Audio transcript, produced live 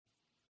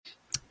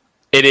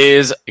It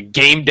is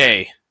game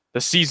day,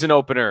 the season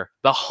opener,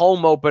 the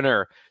home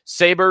opener,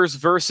 Sabres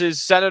versus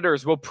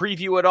Senators. We'll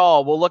preview it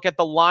all. We'll look at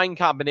the line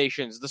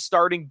combinations, the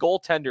starting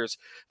goaltenders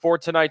for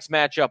tonight's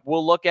matchup.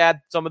 We'll look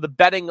at some of the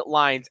betting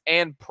lines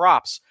and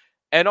props.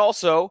 And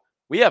also,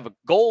 we have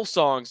goal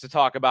songs to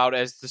talk about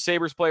as the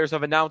Sabres players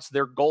have announced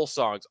their goal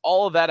songs.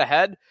 All of that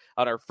ahead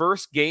on our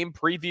first game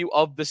preview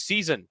of the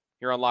season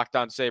here on Locked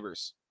On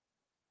Sabres.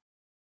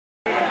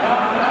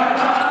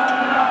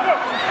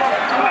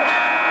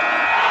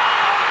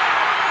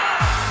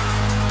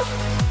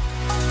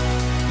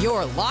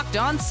 You're Locked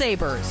On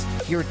Sabres,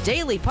 your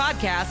daily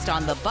podcast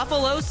on the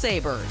Buffalo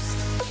Sabres.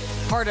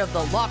 Part of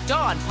the Locked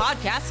On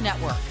Podcast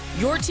Network,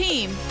 your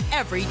team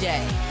every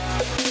day.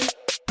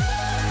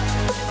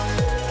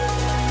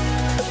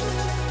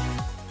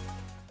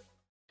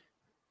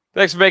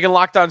 Thanks for making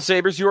Locked On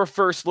Sabres your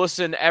first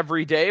listen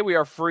every day. We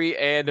are free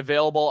and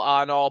available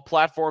on all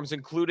platforms,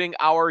 including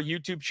our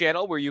YouTube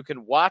channel, where you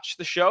can watch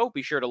the show.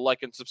 Be sure to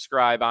like and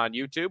subscribe on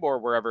YouTube or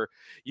wherever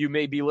you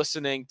may be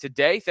listening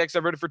today. Thanks,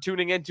 everybody, for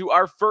tuning in to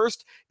our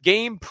first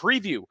game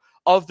preview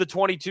of the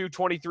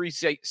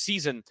 22-23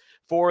 season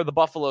for the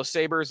Buffalo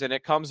Sabres, and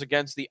it comes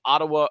against the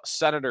Ottawa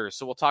Senators.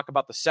 So we'll talk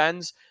about the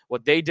Sens,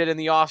 what they did in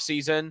the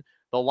offseason,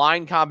 the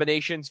line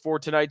combinations for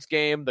tonight's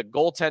game, the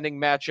goaltending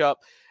matchup,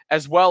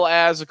 as well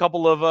as a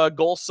couple of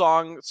goal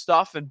song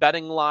stuff and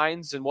betting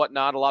lines and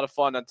whatnot. A lot of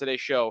fun on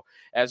today's show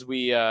as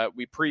we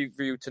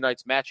preview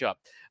tonight's matchup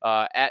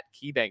at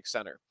KeyBank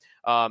Center.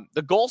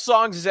 The goal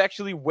songs is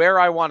actually where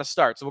I want to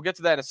start, so we'll get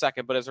to that in a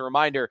second. But as a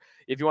reminder,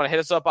 if you want to hit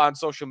us up on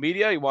social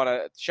media, you want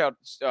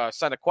to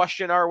send a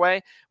question our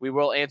way, we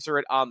will answer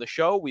it on the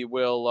show. We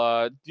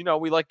will,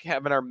 we like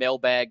having our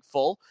mailbag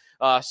full,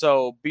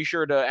 so be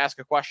sure to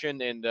ask a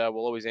question, and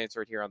we'll always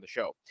answer it here on the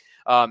show.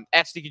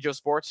 At Sneaky Joe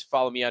Sports,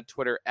 follow me on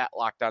Twitter at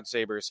Locked On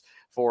Sabres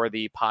for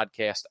the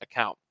podcast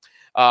account.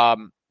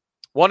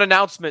 One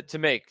announcement to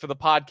make for the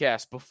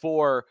podcast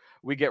before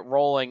we get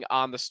rolling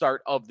on the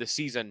start of the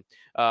season.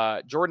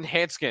 Jordan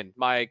Hanskin,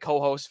 my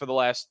co-host for the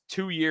last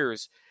 2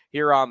 years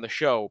here on the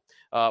show,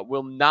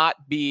 will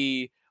not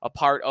be a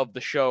part of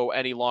the show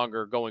any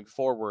longer going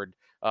forward.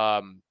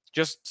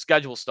 Just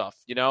schedule stuff,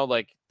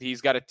 like he's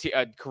got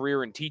a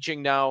career in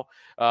teaching now.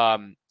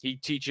 He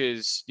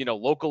teaches,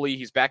 locally.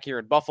 He's back here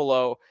in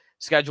Buffalo.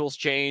 Schedules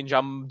change.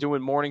 I'm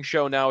doing morning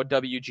show now at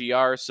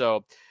WGR.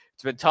 So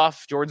it's been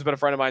tough. Jordan's been a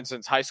friend of mine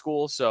since high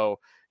school. So,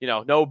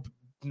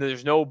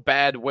 there's no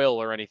bad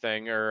will or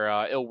anything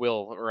or ill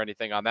will or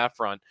anything on that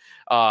front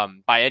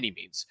by any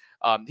means.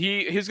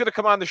 He's going to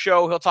come on the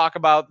show. He'll talk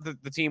about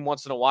the team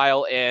once in a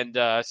while and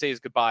say his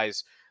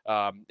goodbyes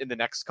in the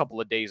next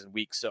couple of days and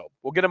weeks. So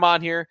we'll get him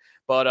on here,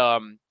 but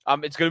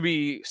it's going to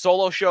be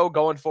solo show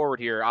going forward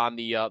here on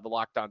the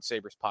Locked On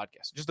Sabres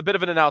podcast. Just a bit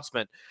of an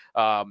announcement.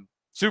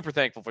 Super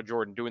thankful for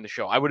Jordan doing the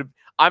show.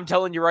 I'm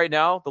telling you right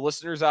now, the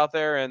listeners out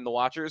there and the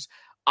watchers,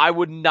 I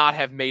would not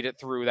have made it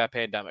through that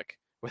pandemic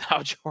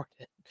without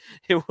Jordan.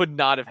 It would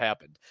not have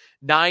happened.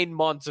 9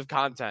 months of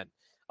content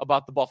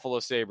about the Buffalo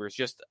Sabres.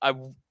 I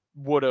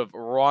would have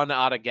run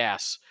out of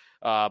gas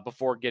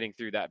before getting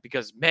through that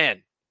because,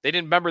 man, they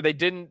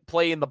didn't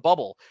play in the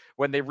bubble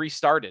when they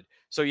restarted.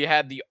 So you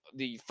had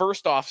the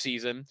first off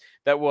season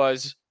that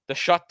was the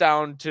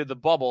shutdown to the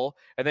bubble,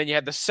 and then you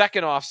had the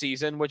second off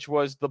season, which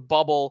was the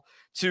bubble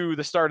to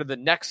the start of the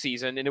next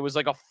season, and it was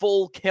like a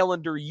full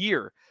calendar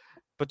year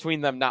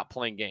between them not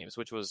playing games,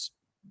 which was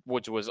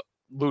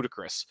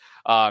ludicrous.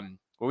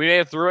 We made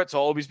it through it, so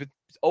I'll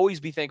always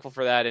be thankful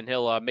for that, and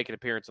he'll make an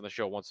appearance on the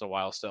show once in a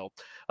while still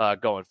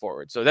going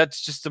forward. So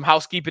that's just some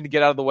housekeeping to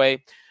get out of the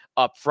way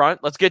up front.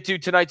 Let's get to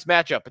tonight's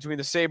matchup between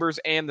the Sabres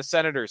and the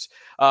Senators.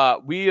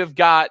 We have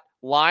got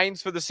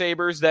lines for the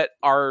Sabres that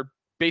are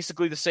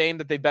basically the same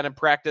that they've been in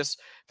practice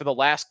for the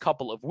last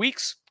couple of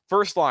weeks.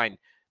 First line,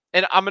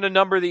 and I'm going to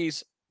number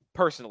these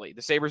personally.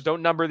 The Sabres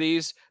don't number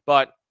these,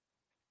 but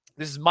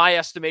this is my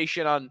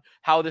estimation on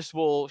how this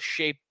will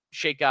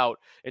shake out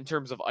in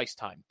terms of ice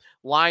time.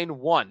 Line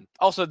 1.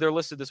 Also, they're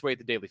listed this way at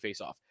the Daily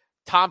Faceoff.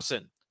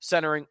 Thompson,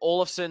 centering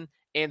Olofsson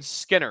and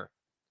Skinner.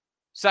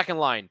 Second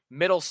line,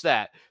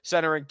 Middlestat,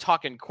 centering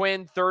Tuch and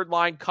Quinn. Third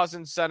line,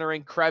 Cousins,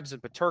 centering Krebs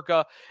and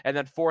Peterka. And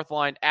then fourth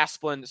line,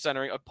 Asplund,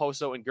 centering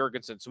Okposo and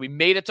Girgensson. So we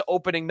made it to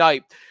opening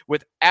night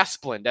with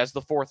Asplund as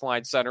the fourth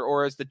line center,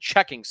 or as the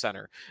checking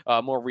center,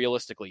 more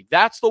realistically.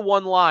 That's the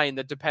one line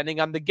that, depending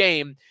on the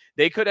game,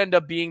 they could end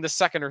up being the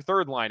second or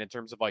third line in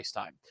terms of ice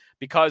time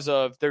because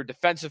of their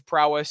defensive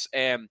prowess,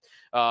 and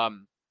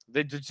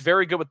they're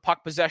very good with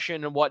puck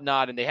possession and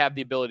whatnot, and they have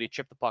the ability to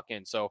chip the puck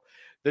in. So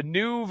the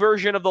new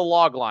version of the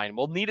log line,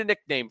 we'll need a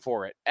nickname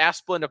for it.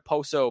 Asplund,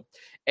 Okposo,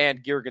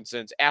 and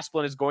Girgensson.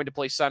 Asplund is going to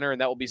play center,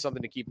 and that will be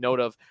something to keep note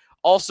of.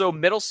 Also,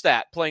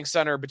 Middlestat playing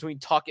center between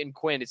Tuch and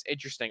Quinn. It's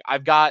interesting.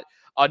 I've got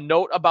a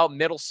note about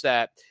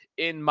Middlestat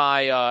in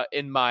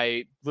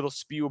my little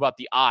spew about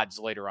the odds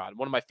later on.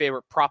 One of my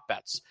favorite prop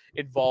bets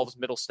involves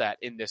Middlestat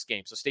in this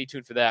game, so stay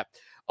tuned for that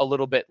a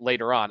little bit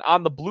later on.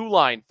 On the blue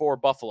line for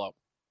Buffalo,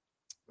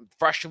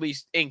 freshly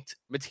inked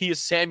Mattias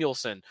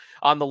Samuelsson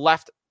on the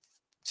left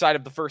side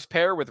of the first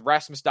pair with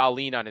Rasmus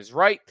Dahlin on his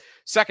right.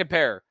 Second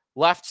pair,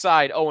 left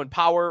side Owen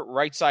Power,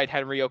 right side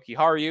Henry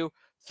Haru.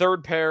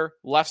 Third pair,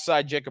 left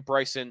side Jacob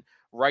Bryson,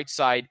 right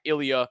side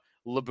Ilya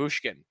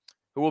Lyubushkin,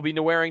 who will be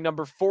wearing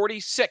number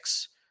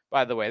 46,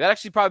 by the way. That'd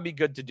actually probably be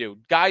good to do.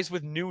 Guys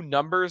with new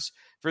numbers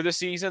for the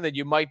season that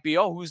you might be,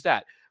 oh, who's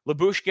that?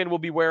 Lyubushkin will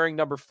be wearing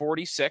number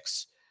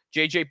 46.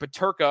 JJ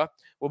Peterka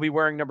will be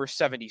wearing number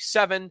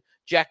 77.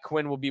 Jack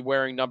Quinn will be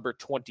wearing number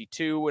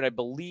 22. And I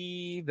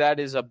believe that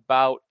is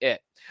about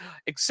it.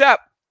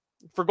 Except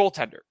for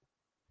goaltender.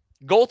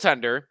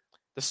 Goaltender,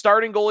 the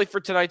starting goalie for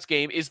tonight's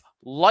game, is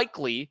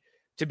likely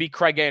to be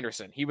Craig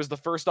Anderson. He was the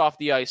first off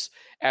the ice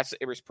at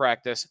Sabres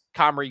practice.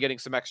 Comrie getting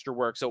some extra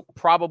work. So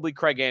probably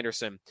Craig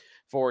Anderson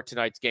for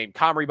tonight's game.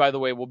 Comrie, by the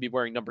way, will be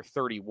wearing number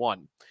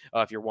 31,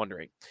 if you're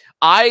wondering.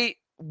 I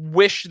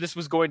wish this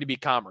was going to be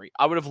Comrie.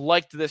 I would have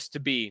liked this to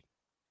be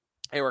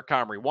Eric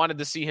Comrie. Wanted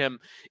to see him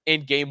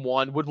in game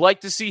one. Would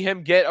like to see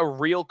him get a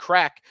real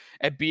crack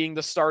at being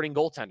the starting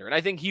goaltender. And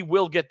I think he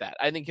will get that.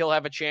 I think he'll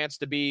have a chance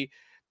to be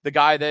the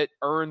guy that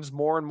earns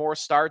more and more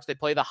starts. They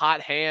play the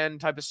hot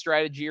hand type of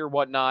strategy or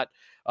whatnot.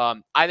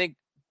 I think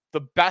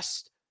the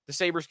best the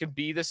Sabres can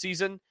be this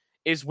season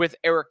is with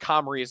Eric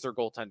Comrie as their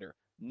goaltender,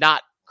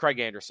 not Craig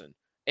Anderson.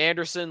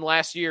 Anderson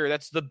last year,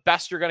 that's the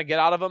best you're going to get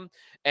out of him.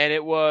 And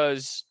it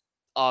was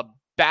a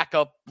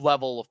backup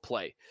level of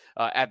play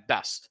at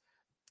best.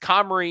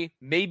 Comrie,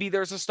 maybe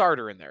there's a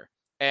starter in there,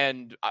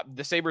 and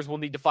the Sabres will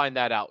need to find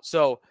that out.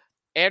 So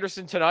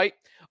Anderson tonight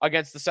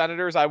against the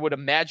Senators, I would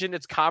imagine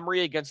it's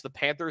Comrie against the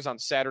Panthers on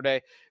Saturday.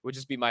 It would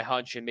just be my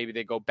hunch, and maybe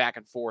they go back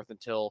and forth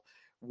until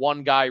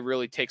one guy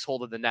really takes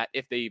hold of the net,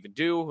 if they even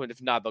do, and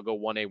if not, they'll go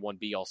 1A,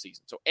 1B all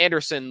season. So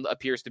Anderson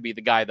appears to be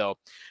the guy, though,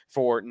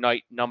 for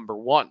night number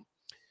one.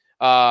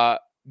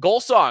 Goal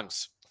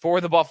songs for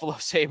the Buffalo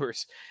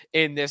Sabres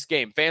in this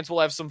game. Fans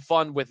will have some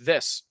fun with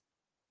this.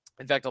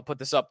 In fact, I'll put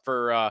this up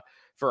for our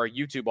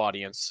YouTube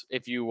audience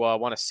if you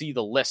want to see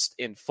the list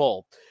in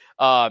full.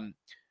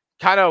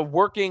 Kind of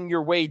working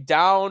your way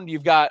down,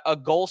 you've got a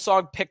goal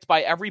song picked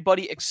by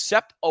everybody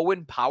except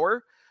Owen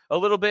Power, a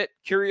little bit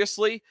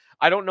curiously.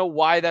 I don't know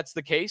why that's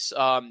the case,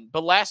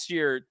 but last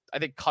year, I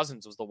think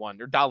Cousins was the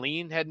one, or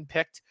Dahlin hadn't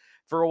picked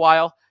for a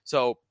while,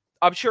 so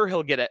I'm sure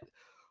he'll get it.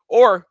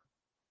 Or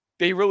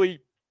they really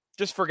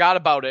just forgot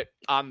about it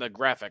on the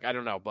graphic. I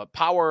don't know, but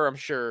Power, I'm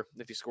sure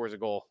if he scores a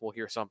goal, we'll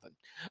hear something.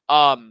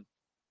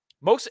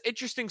 Most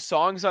interesting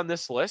songs on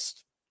this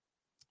list.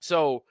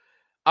 So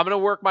I'm going to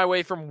work my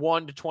way from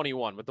 1 to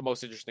 21 with the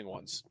most interesting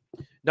ones.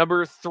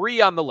 Number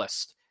 3 on the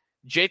list,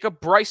 Jacob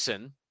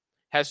Bryson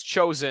has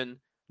chosen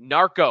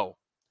Narco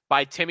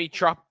by Timmy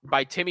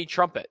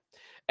Trumpet.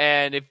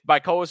 And if my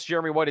co-host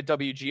Jeremy White at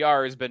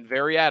WGR has been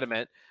very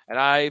adamant, and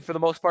I, for the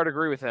most part,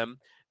 agree with him,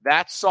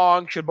 that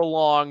song should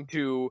belong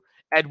to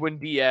Edwin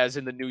Diaz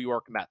in the New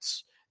York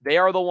Mets. They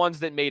are the ones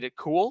that made it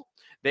cool.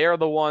 They are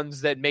the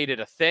ones that made it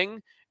a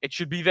thing. It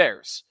should be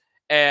theirs.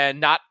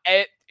 And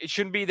it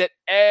shouldn't be that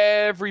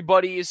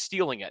everybody is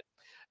stealing it.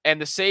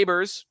 And the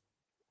Sabres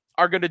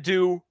are going to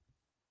do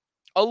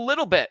a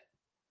little bit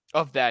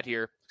of that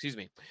here. Excuse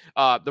me.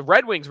 The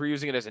Red Wings were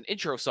using it as an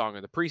intro song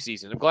in the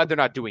preseason. I'm glad they're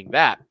not doing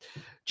that.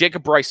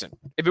 Jacob Bryson.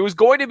 If it was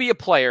going to be a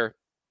player,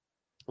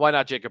 why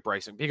not Jacob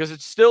Bryson? Because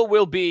it still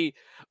will be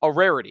a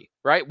rarity,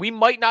 right? We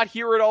might not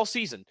hear it all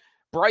season.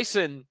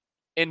 Bryson,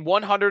 in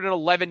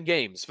 111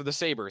 games for the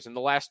Sabres in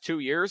the last 2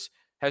 years,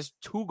 has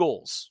 2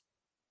 goals.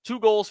 2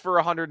 goals for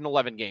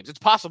 111 games. It's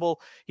possible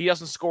he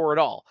doesn't score at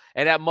all.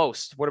 And at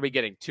most, what are we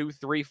getting? 2,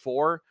 3,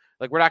 4?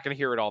 Like, we're not going to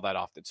hear it all that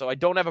often. So I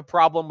don't have a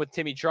problem with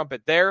Timmy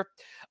Trumpet there.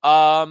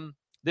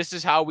 This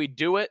Is How We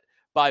Do It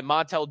by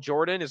Montel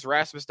Jordan is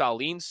Rasmus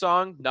Dahlin's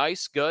song.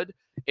 Nice, good.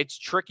 It's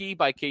Tricky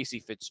by Casey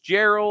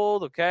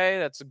Fitzgerald. Okay,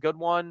 that's a good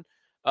one.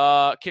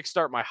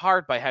 Kickstart My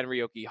Heart by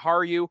Henry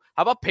Haru.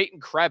 How about Peyton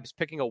Krebs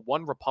picking a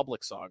One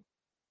Republic song?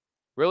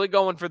 Really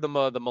going for the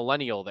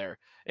millennial there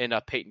in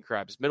Peyton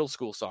Krebs. Middle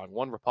school song,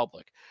 One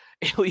Republic.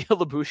 Ilya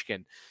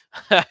Lyubushkin.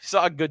 I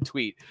saw a good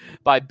tweet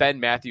by Ben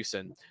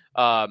Mathewson.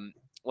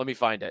 Let me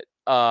find it.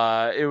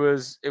 It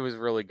was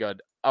really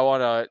good. I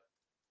want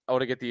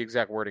to get the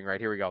exact wording right.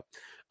 Here we go.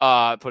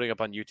 Putting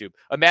up on YouTube.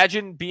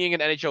 Imagine being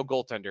an NHL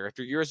goaltender.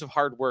 After years of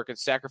hard work and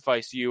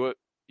sacrifice, you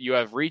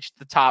have reached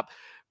the top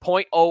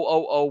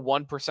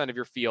 0.0001% of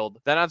your field.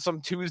 Then on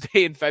some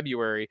Tuesday in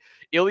February,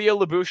 Ilya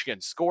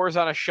Lyubushkin scores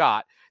on a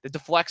shot that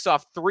deflects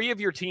off 3 of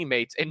your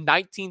teammates, and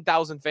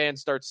 19,000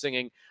 fans start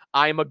singing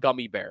 "I'm a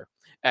Gummy Bear"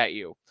 at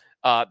you.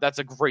 That's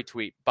a great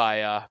tweet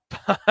by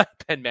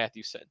Ben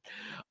Mathewson.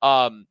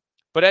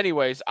 But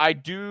anyways, I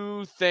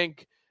do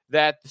think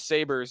that the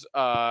Sabres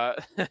have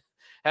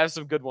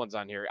some good ones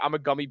on here. I'm a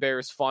Gummy Bear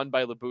is fun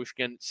by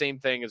Lyubushkin. Same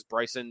thing as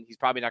Bryson. He's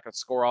probably not going to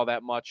score all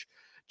that much.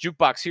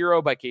 Jukebox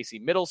Hero by Casey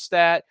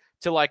Middlestat.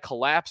 Till I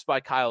Collapse by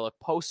Kyle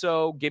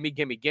Okposo. Gimme,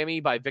 Gimme, Gimme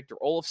by Victor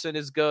Olofsson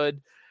is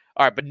good.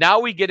 All right, but now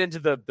we get into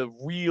the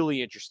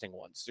really interesting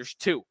ones. There's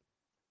 2.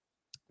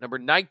 Number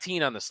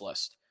 19 on this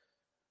list,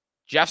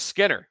 Jeff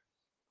Skinner.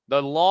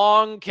 The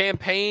long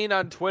campaign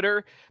on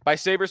Twitter by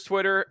Sabres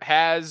Twitter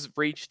has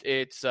reached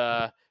its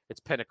It's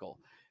pinnacle.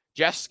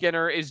 Jeff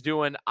Skinner is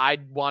doing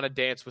I'd Want to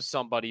Dance with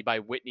Somebody by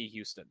Whitney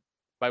Houston.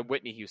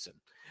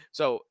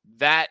 So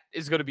that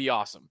is going to be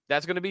awesome.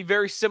 That's going to be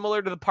very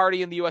similar to the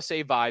Party in the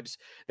USA vibes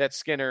that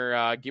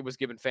Skinner was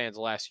giving fans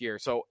last year.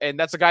 So, and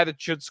that's a guy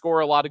that should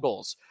score a lot of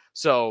goals.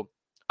 So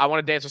I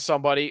Want to Dance with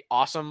Somebody.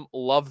 Awesome.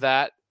 Love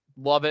that.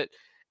 Love it.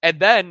 And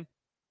then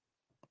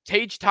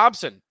Tage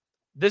Thompson.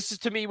 This is,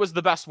 to me, was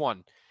the best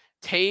one.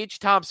 Tage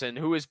Thompson,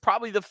 who is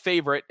probably the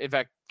favorite, in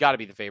fact, got to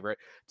be the favorite,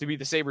 to be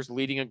the Sabres'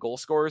 leading in goal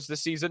scorers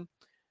this season.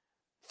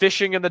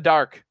 Fishing in the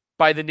Dark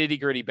by the Nitty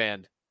Gritty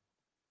Band.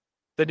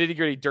 The Nitty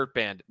Gritty Dirt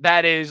Band.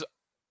 That is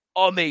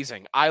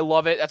amazing. I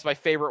love it. That's my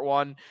favorite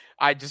one.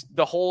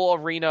 The whole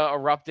arena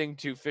erupting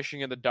to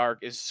Fishing in the Dark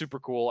is super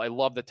cool. I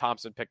love that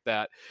Thompson picked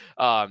that.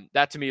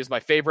 That to me is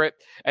my favorite.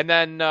 And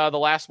then the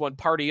last one,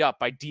 Party Up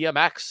by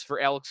DMX for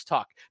Alex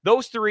Tuck.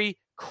 Those three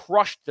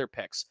crushed their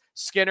picks.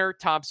 Skinner,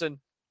 Thompson,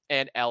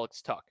 and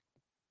Alex Tuck.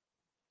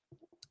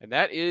 And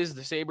that is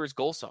the Sabres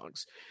goal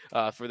songs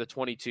for the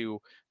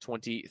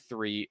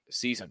 22-23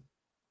 season.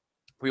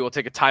 We will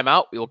take a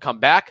timeout. We will come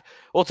back.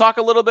 We'll talk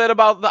a little bit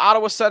about the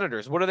Ottawa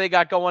Senators. What do they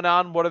got going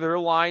on? What do their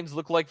lines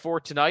look like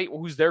for tonight?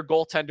 Who's their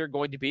goaltender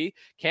going to be?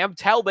 Cam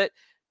Talbot,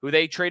 who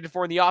they traded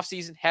for in the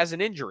offseason, has an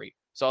injury.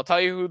 So I'll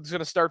tell you who's going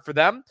to start for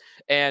them.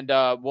 And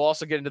we'll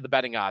also get into the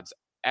betting odds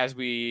as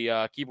we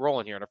keep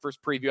rolling here in our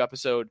first preview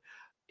episode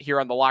here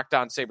on the Locked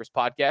On Sabres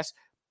podcast.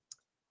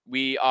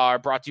 We are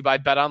brought to you by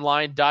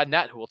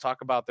betonline.net, who will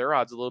talk about their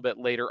odds a little bit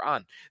later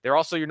on. They're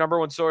also your number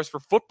one source for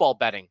football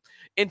betting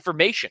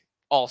information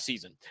all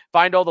season.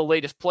 Find all the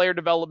latest player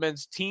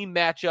developments, team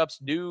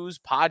matchups, news,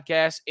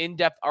 podcasts,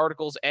 in-depth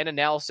articles, and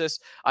analysis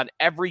on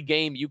every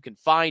game you can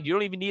find. You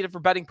don't even need it for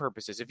betting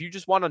purposes. If you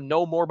just want to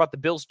know more about the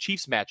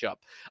Bills-Chiefs matchup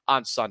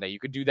on Sunday, you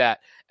could do that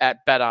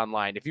at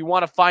BetOnline. If you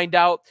want to find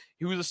out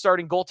who the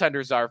starting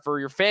goaltenders are for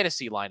your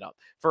fantasy lineup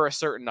for a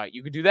certain night,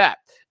 you could do that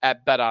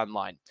at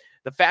BetOnline.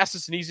 The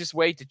fastest and easiest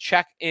way to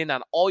check in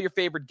on all your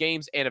favorite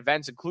games and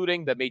events,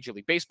 including the Major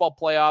League Baseball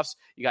playoffs.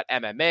 You got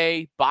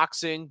MMA,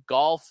 boxing,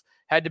 golf.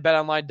 Head to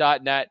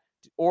betonline.net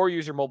or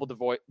use your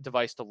mobile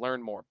device to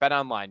learn more.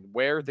 BetOnline,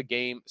 where the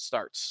game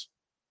starts.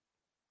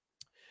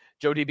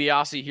 Joe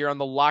DiBiase here on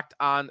the Locked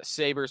On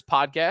Sabres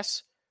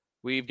podcast.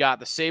 We've got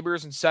the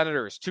Sabres and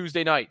Senators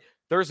Thursday night,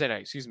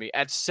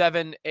 at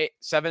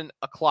 7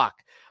 o'clock.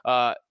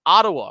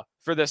 Ottawa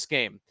for this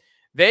game.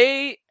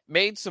 They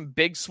made some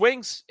big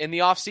swings in the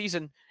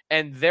offseason,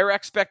 and their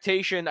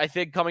expectation, I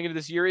think, coming into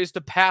this year is to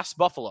pass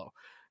Buffalo.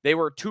 They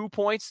were 3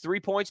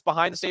 points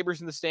behind the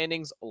Sabres in the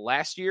standings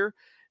last year.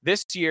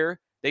 This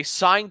year, they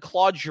signed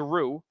Claude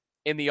Giroux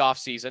in the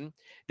offseason.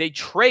 They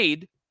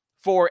trade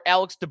for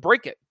Alex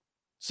DeBrincat.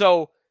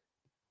 So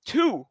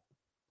two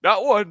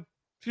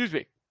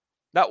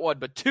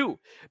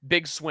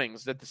big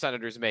swings that the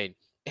Senators made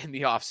in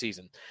the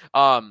offseason.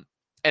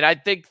 And I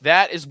think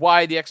that is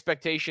why the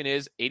expectation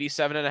is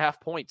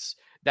 87.5 points.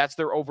 That's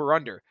their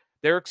over-under.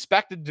 They're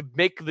expected to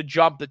make the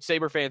jump that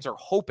Sabre fans are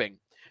hoping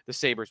the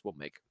Sabres will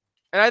make.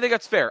 And I think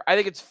that's fair. I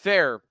think it's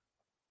fair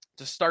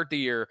to start the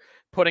year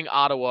putting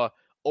Ottawa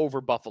over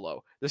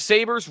Buffalo. The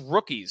Sabres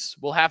rookies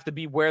will have to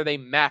be where they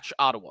match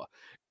Ottawa.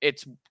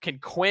 Can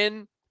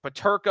Quinn,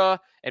 Peterka,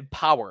 and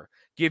Power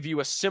give you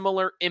a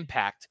similar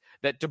impact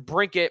that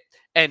DeBrincat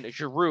and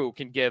Giroux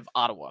can give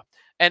Ottawa?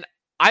 And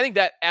I think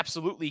that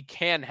absolutely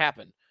can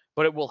happen,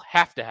 but it will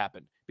have to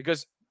happen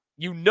because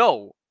you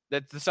know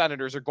that the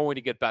Senators are going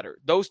to get better.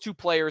 Those two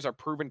players are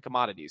proven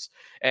commodities,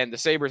 and the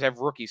Sabres have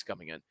rookies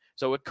coming in.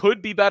 So it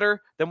could be better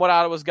than what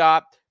Ottawa's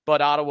got,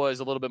 but Ottawa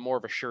is a little bit more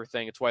of a sure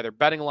thing. It's why their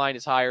betting line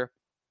is higher.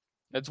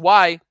 That's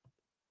why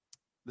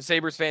the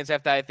Sabres fans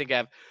have to, I think,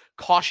 have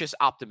cautious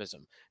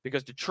optimism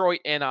because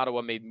Detroit and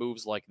Ottawa made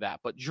moves like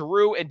that. But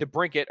Giroux and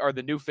DeBrincat are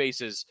the new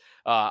faces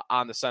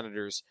on the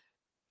Senators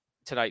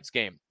tonight's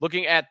game.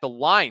 Looking at the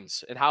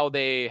lines and how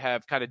they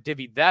have kind of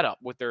divvied that up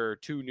with their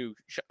two new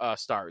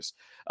stars.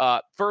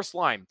 First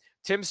line,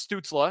 Tim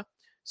Stützle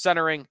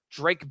centering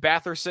Drake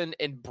Batherson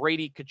and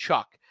Brady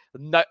Tkachuk.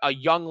 A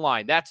young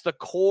line. That's the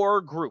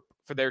core group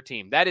for their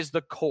team. That is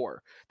the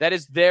core.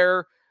 That's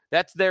their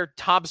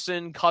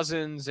Thompson,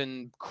 Cousins,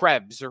 and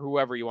Krebs, or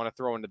whoever you want to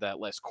throw into that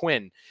list.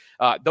 Quinn.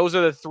 Those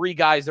are the three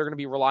guys they're going to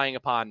be relying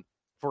upon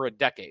for a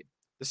decade.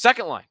 The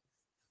second line,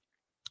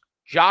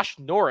 Josh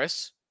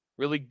Norris,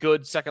 really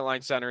good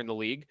second-line center in the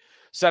league,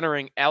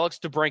 centering Alex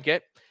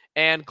DeBrincat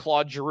and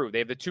Claude Giroux. They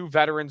have the two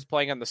veterans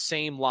playing on the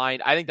same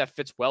line. I think that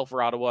fits well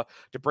for Ottawa.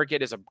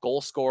 DeBrincat is a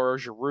goal scorer.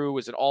 Giroux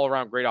is an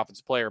all-around great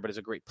offensive player, but is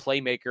a great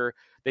playmaker.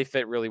 They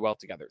fit really well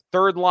together.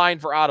 Third line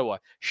for Ottawa,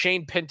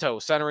 Shane Pinto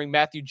centering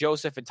Matthew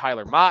Joseph and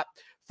Tyler Mott.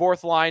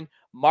 Fourth line,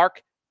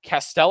 Mark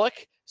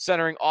Kastelik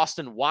centering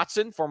Austin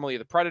Watson, formerly of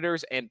the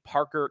Predators, and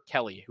Parker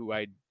Kelly, who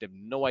I have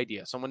no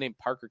idea. Someone named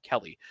Parker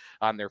Kelly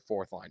on their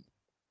fourth line.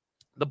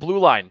 The blue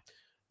line,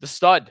 the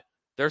stud,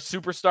 their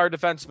superstar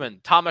defenseman,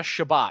 Thomas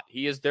Chabot.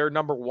 He is their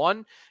number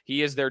one.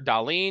 He is their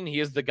Dahlin. He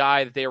is the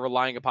guy that they are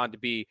relying upon to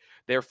be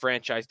their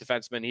franchise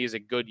defenseman. He is a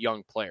good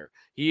young player.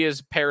 He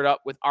is paired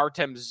up with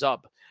Artem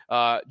Zub,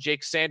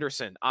 Jake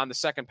Sanderson on the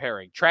second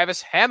pairing,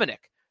 Travis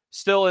Hamonic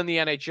still in the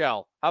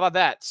NHL. How about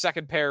that?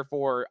 Second pair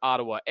for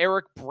Ottawa.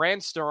 Eric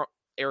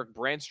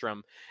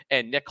Brandstrom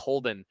and Nick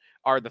Holden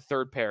are the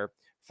third pair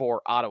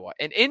for Ottawa.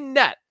 And in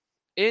net,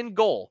 in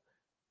goal,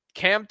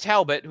 Cam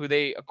Talbot, who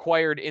they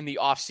acquired in the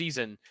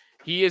offseason,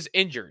 he is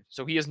injured,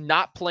 so he is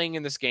not playing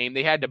in this game.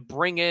 They had to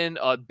bring in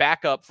a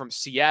backup from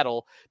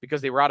Seattle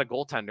because they were out of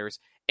goaltenders.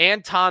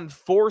 Anton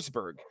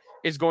Forsberg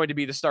is going to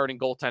be the starting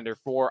goaltender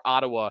for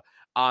Ottawa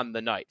on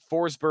the night.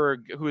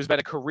 Forsberg, who has been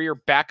a career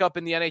backup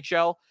in the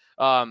NHL,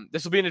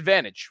 this will be an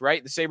advantage,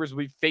 right? The Sabres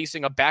will be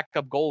facing a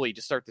backup goalie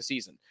to start the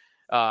season.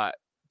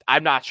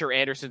 I'm not sure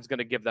Anderson's going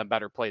to give them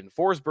better play than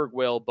Forsberg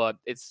will, but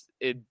it's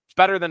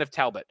better than if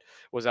Talbot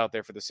was out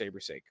there for the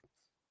Sabres' sake.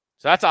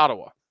 So that's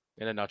Ottawa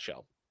in a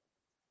nutshell.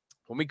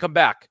 When we come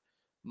back,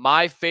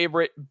 my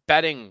favorite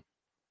betting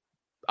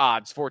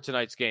odds for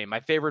tonight's game, my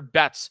favorite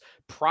bets,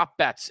 prop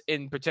bets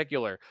in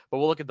particular, but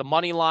we'll look at the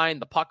money line,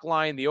 the puck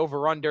line, the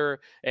over-under,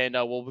 and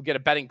we'll get a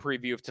betting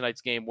preview of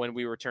tonight's game when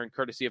we return,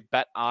 courtesy of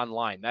Bet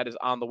Online. That is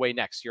on the way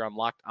next here on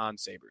Locked On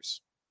Sabres.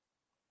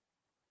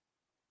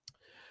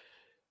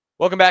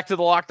 Welcome back to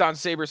the Locked On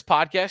Sabres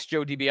podcast.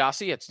 Joe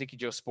DiBiase at Sneaky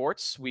Joe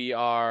Sports. We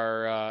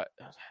are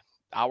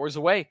hours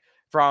away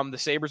from the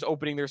Sabres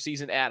opening their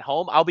season at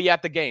home. I'll be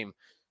at the game.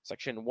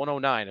 Section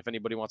 109, if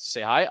anybody wants to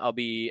say hi, I'll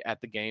be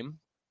at the game.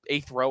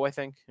 8th row, I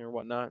think, or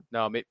whatnot.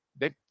 No,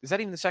 is that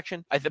even the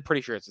section? I'm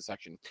pretty sure it's the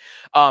section.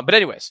 But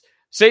anyways,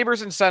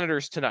 Sabres and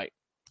Senators tonight.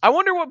 I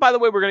wonder what, by the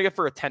way, we're going to get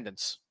for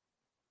attendance.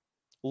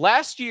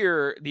 Last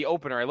year, the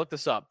opener, I looked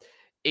this up,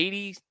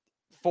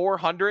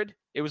 8,400.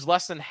 It was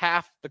less than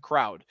half the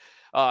crowd.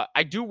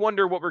 I do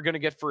wonder what we're going to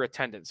get for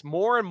attendance.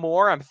 More and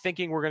more, I'm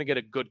thinking we're going to get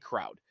a good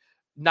crowd.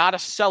 Not a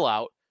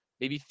sellout,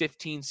 maybe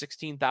 15,000,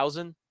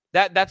 16,000.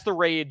 That's the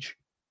range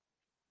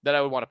that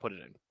I would want to put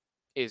it in,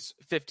 is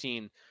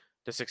 15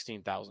 to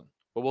 16,000.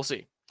 But we'll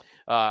see.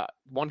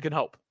 One can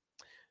hope.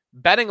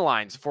 Betting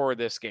lines for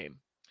this game.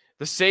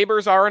 The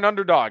Sabres are an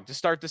underdog to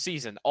start the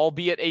season,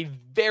 albeit a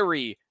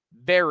very,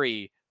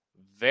 very,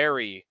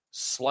 very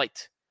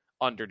slight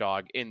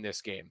underdog in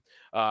this game.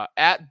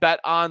 At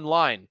Bet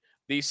Online,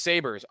 the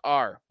Sabres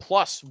are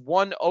plus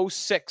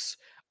 106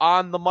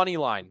 on the money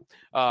line.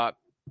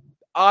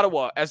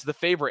 Ottawa as the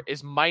favorite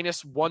is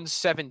minus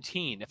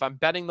 117. If I'm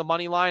betting the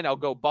money line, I'll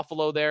go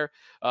Buffalo there.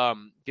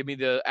 Give me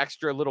the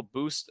extra little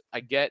boost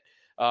I get.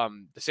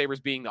 The Sabres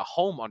being a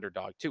home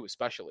underdog too,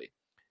 especially.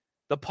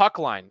 The puck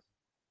line,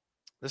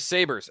 the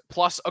Sabres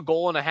plus a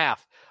goal and a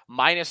half,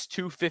 minus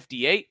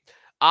 258.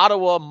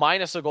 Ottawa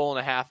minus a goal and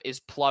a half is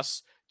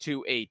plus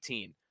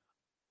 218.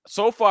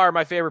 So far,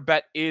 my favorite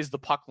bet is the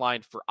puck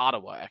line for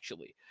Ottawa,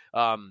 actually.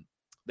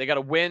 They got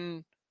to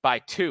win by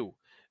 2.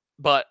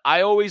 But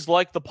I always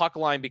like the puck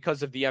line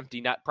because of the empty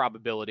net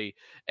probability.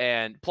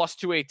 And plus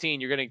 218,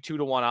 you're getting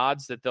 2-1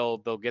 odds that they'll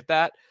get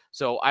that.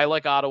 So I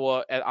like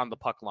Ottawa on the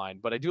puck line.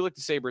 But I do like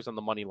the Sabres on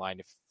the money line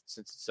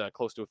since it's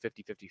close to a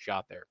 50-50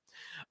 shot there.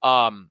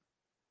 For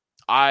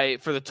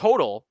the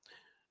total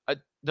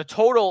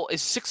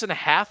is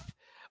 6.5.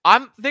 I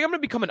think I'm going to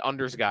become an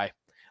unders guy.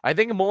 I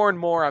think more and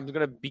more I'm going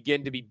to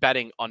begin to be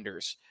betting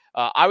unders.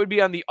 I would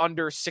be on the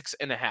under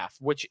 6.5,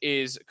 which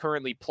is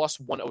currently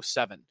plus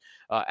 107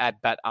 at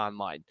Bet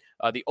Online.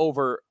 The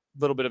over, a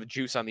little bit of a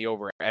juice on the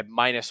over at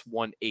minus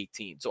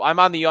 118. So I'm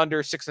on the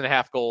under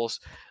 6.5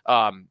 goals.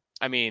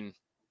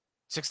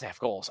 6.5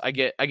 goals. I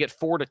get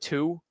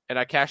 4-2, and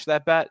I cash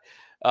that bet.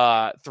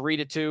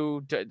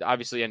 3-2.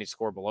 Obviously, any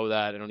score below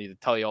that. I don't need to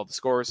tell you all the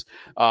scores.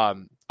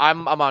 I'm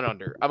on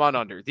under. I'm on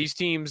under. These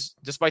teams,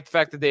 despite the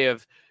fact that they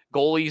have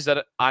goalies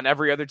that on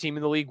every other team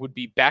in the league would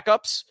be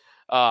backups,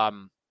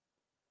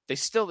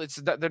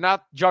 they're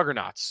not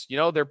juggernauts.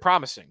 They're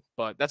promising,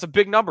 but that's a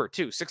big number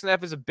too.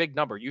 6.5 is a big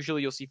number.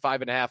 Usually you'll see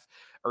 5.5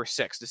 or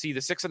 6. To see the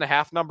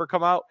 6.5 number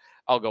come out,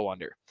 I'll go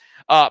under.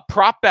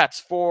 Prop bets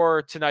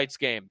for tonight's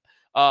game.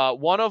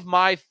 One of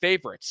my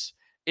favorites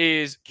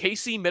is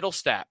Casey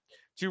Middlestat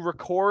to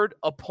record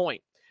a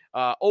point.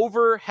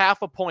 Over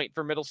half a point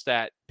for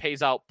Middlestat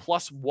pays out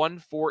plus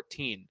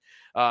 114.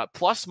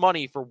 Plus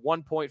money for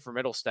 1 point for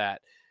Middlestat.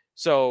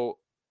 So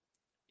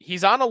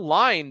he's on a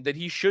line that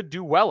he should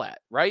do well at,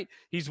 right?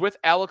 He's with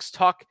Alex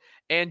Tuch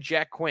and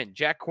Jack Quinn.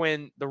 Jack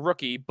Quinn, the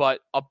rookie, but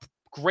a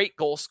great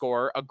goal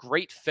scorer, a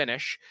great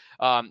finish.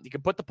 He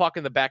can put the puck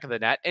in the back of the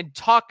net. And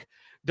Tuch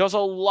does a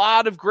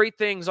lot of great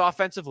things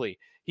offensively.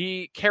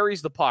 He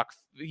carries the puck.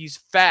 He's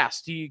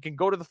fast. He can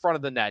go to the front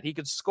of the net. He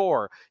could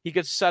score. He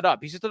could set up.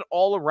 He's just an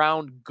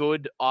all-around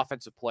good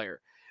offensive player.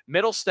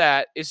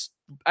 Middlestat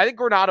I think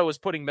Granato is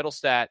putting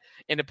Middlestat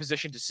in a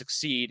position to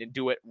succeed and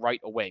do it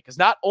right away. Because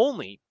not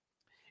only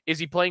is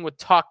he playing with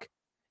Tuch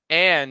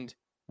and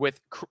with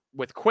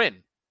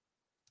Quinn,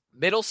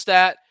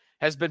 Middlestat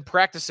has been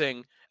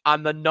practicing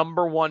on the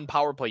number 1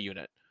 power play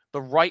unit,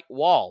 the right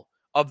wall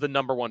of the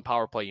number 1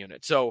 power play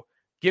unit. So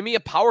give me a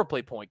power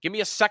play point. Give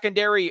me a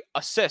secondary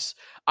assist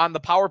on the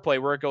power play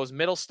where it goes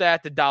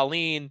Middlestat to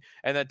Dahlin,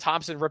 and then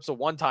Thompson rips a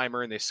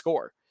one-timer and they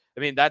score.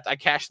 I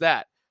cash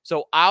that.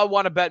 So I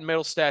want to bet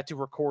Middlestat to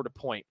record a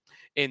point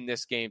in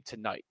this game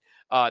tonight.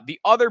 The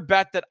other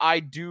bet that I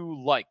do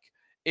like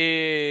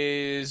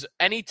is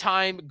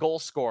anytime goal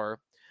scorer.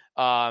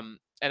 And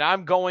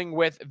I'm going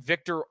with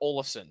Victor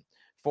Olofsson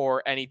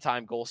for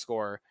anytime goal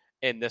scorer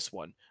in this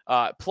one.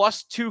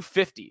 Plus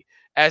 250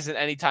 as an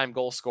anytime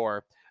goal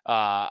scorer.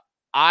 All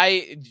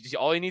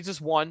he needs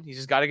is one. He's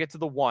just got to get to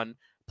the one.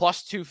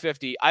 Plus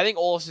 250. I think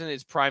Olofsson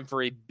is primed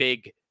for a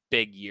big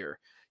year.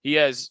 He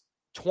has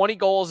 20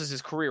 goals as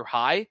his career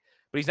high,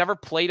 but he's never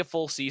played a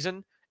full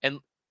season. And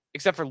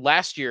except for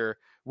last year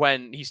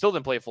when he still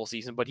didn't play a full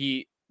season, but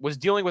he was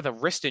dealing with a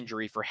wrist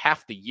injury for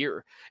half the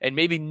year and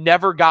maybe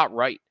never got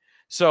right.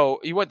 So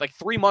he went like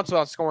 3 months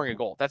without scoring a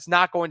goal. That's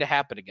not going to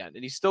happen again.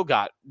 And he still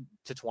got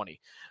to 20.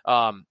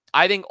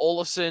 I think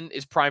Olofsson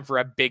is primed for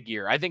a big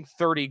year. I think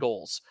 30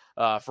 goals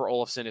for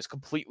Olofsson is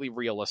completely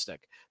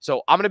realistic.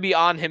 So I'm going to be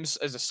on him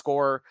as a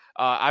scorer.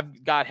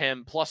 I've got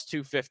him plus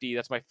 250.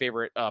 That's my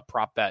favorite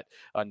prop bet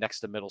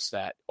next to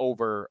Middlestat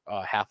over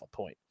half a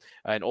point.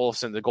 And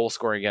Olofsson, the goal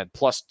scoring again,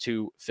 plus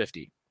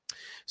 250.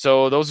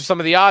 So those are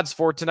some of the odds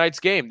for tonight's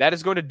game. That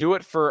is going to do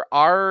it for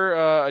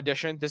our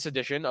this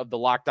edition of the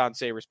Locked On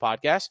Sabres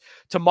podcast.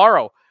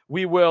 Tomorrow,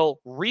 we will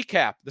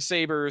recap the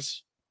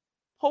Sabres'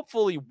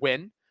 hopefully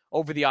win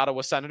over the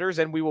Ottawa Senators,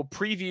 and we will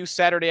preview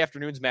Saturday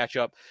afternoon's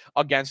matchup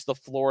against the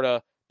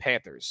Florida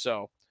Panthers.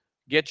 So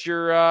get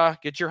your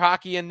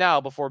hockey in now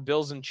before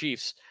Bills and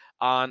Chiefs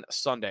on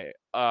Sunday.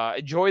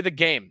 Enjoy the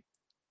game.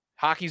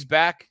 Hockey's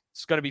back.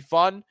 It's going to be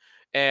fun.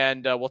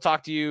 And we'll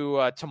talk to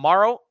you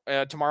tomorrow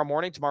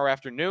morning, tomorrow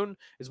afternoon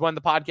is when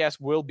the podcast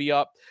will be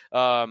up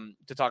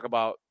to talk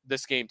about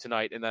this game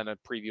tonight and then a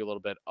preview a little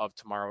bit of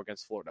tomorrow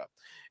against Florida.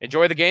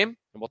 Enjoy the game,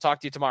 and we'll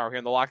talk to you tomorrow here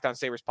on the Locked On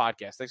Sabres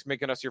podcast. Thanks for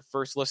making us your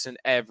first listen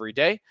every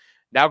day.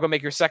 Now go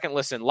make your second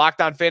listen.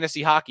 Locked On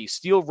Fantasy Hockey.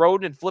 Steele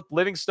Roden and Flip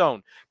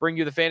Livingstone bring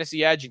you the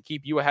fantasy edge and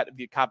keep you ahead of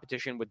the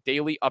competition with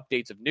daily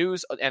updates of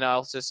news,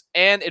 analysis,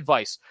 and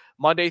advice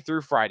Monday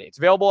through Friday. It's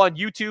available on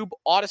YouTube,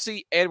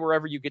 Odyssey, and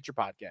wherever you get your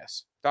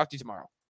podcasts. Talk to you tomorrow.